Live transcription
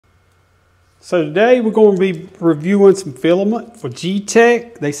So today we're going to be reviewing some filament for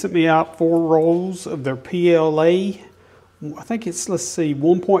Geeetech. They sent me out 4 rolls of their PLA. I think it's, let's see,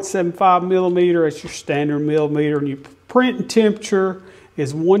 1.75 millimeter. It's your standard millimeter. And your printing temperature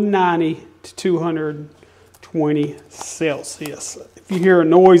is 190 to 220 Celsius. If you hear a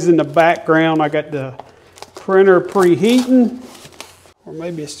noise in the background, I got the printer preheating. Or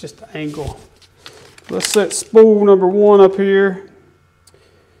maybe it's just the angle. Let's set spool number 1 up here.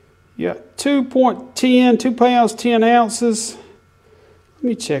 Yeah, 2.10, 2 pounds, 10 ounces. Let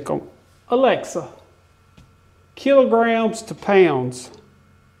me check on Alexa. Kilograms to pounds.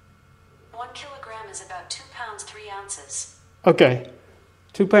 1 kilogram is about 2 pounds, 3 ounces. Okay,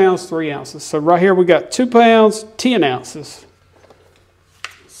 2 pounds, 3 ounces. So right here we got 2 pounds, 10 ounces.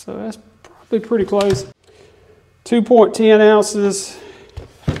 So that's probably pretty close. 2.10 ounces.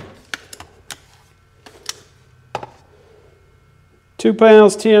 2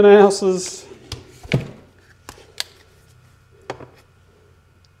 pounds, 10 ounces.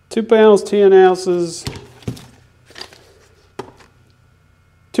 2 pounds, 10 ounces.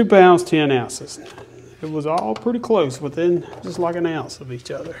 2 pounds, 10 ounces. It was all pretty close, within just like an ounce of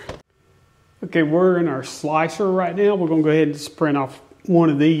each other. Okay, we're in our slicer right now. We're gonna go ahead and just print off one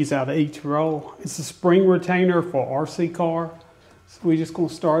of these out of each roll. It's a spring retainer for RC car. So we're just gonna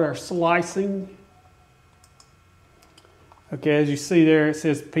start our slicing. Okay, as you see there, it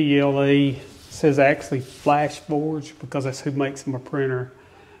says PLA. It says actually flash forge because that's who makes them a printer.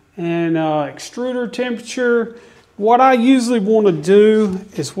 And extruder temperature. What I usually want to do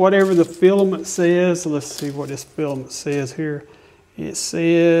is whatever the filament says. So let's see what this filament says here. It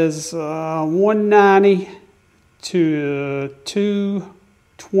says 190 to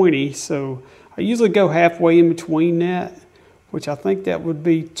 220. So I usually go halfway in between that, which I think that would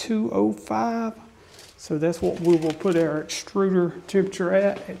be 205. So that's what we will put our extruder temperature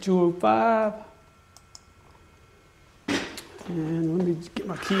at 205. And let me get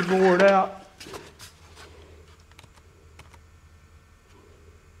my keyboard out.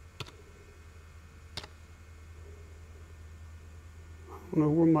 I don't know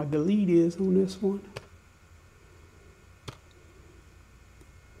where my delete is on this one.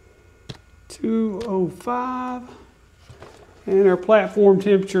 205. And our platform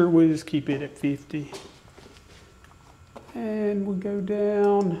temperature, we'll just keep it at 50. And we'll go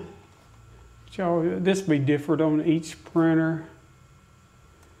down. This will be different on each printer.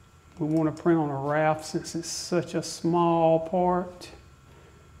 We want to print on a raft since it's such a small part.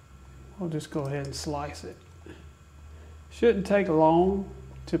 We'll just go ahead and slice it. Shouldn't take long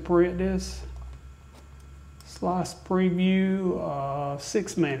to print this. Slice preview,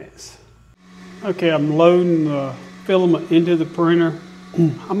 6 minutes. Okay, I'm loading the filament into the printer.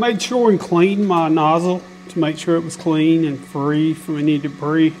 I made sure and cleaned my nozzle to make sure it was clean and free from any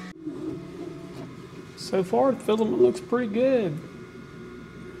debris. So far, the filament looks pretty good.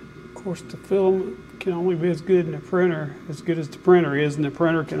 Of course, the filament can only be as good in the printer, as good as the printer is, and the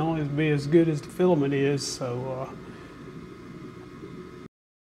printer can only be as good as the filament is. So,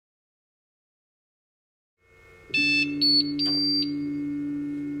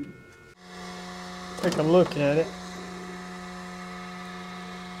 take a look at it.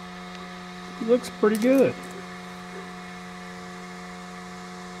 It looks pretty good.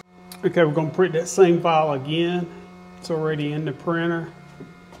 Okay, we're going to print that same file again. It's already in the printer.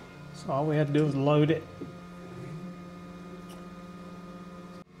 So all we have to do is load it.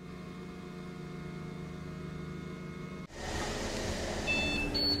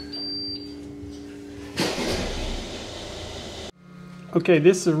 Okay,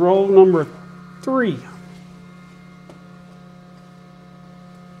 this is roll number 3.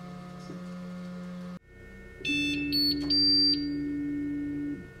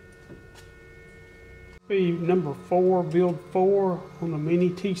 Be number 4, build 4 on the mini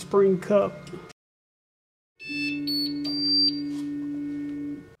teespring cup.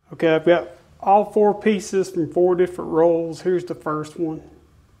 Okay, I've got all 4 pieces from 4 different rolls. Here's the first one.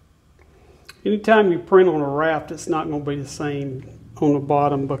 Anytime you print on a raft, it's not going to be the same on the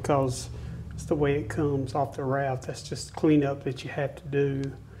bottom because it's the way it comes off the raft. That's just cleanup that you have to do.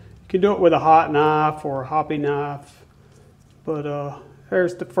 You can do it with a hot knife or a hobby knife. But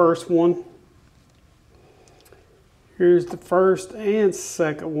there's the first one. Here's the first and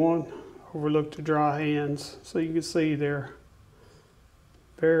second one. Overlook the dry hands. So you can see they're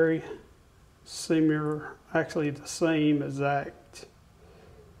very similar, actually the same exact,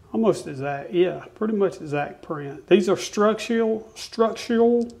 almost exact, yeah, pretty much exact print. These are structure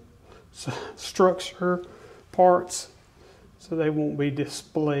parts, so they won't be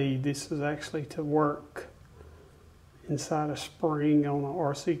displayed. This is actually to work inside a spring on an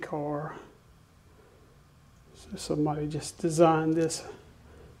RC car. So somebody just designed this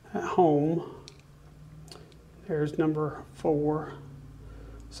at home. There's number 4.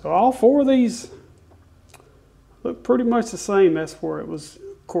 So all 4 of these look pretty much the same. That's where it was,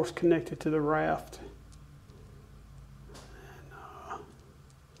 of course, connected to the raft. And,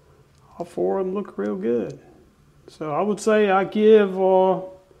 all 4 of them look real good. So I would say I give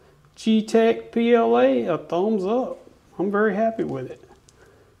Geeetech PLA a thumbs up. I'm very happy with it.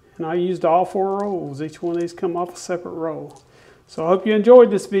 And I used all 4 rolls. Each one of these come off a separate roll. So I hope you enjoyed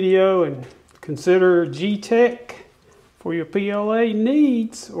this video, and consider Geeetech for your PLA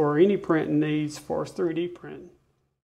needs or any printing needs for 3D printing.